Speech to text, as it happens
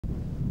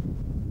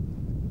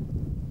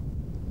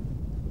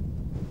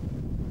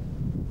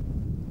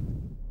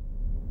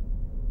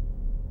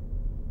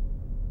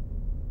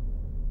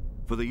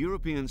For the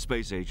European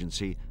Space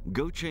Agency,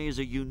 GOCE is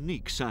a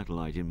unique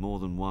satellite in more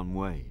than one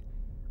way.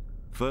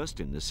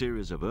 First, in the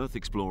series of Earth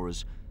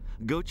explorers,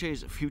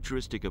 GOCE's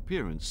futuristic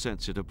appearance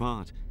sets it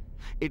apart.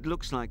 It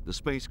looks like the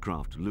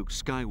spacecraft Luke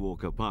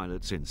Skywalker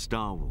pilots in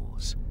Star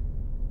Wars.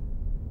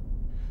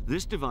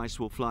 This device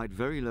will fly at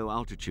very low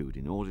altitude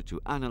in order to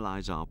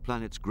analyze our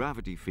planet's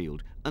gravity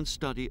field and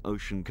study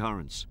ocean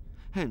currents,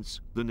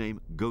 hence the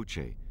name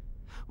GOCE,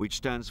 which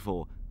stands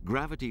for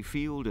Gravity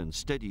Field and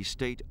Steady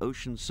State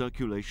Ocean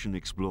Circulation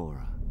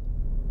Explorer.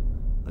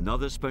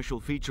 Another special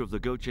feature of the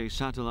GOCE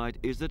satellite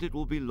is that it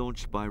will be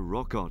launched by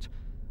Rocket,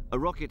 a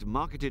rocket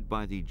marketed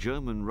by the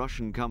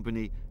German-Russian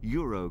company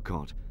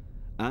Eurocot,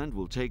 and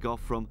will take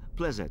off from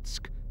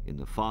Plesetsk in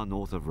the far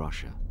north of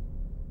Russia.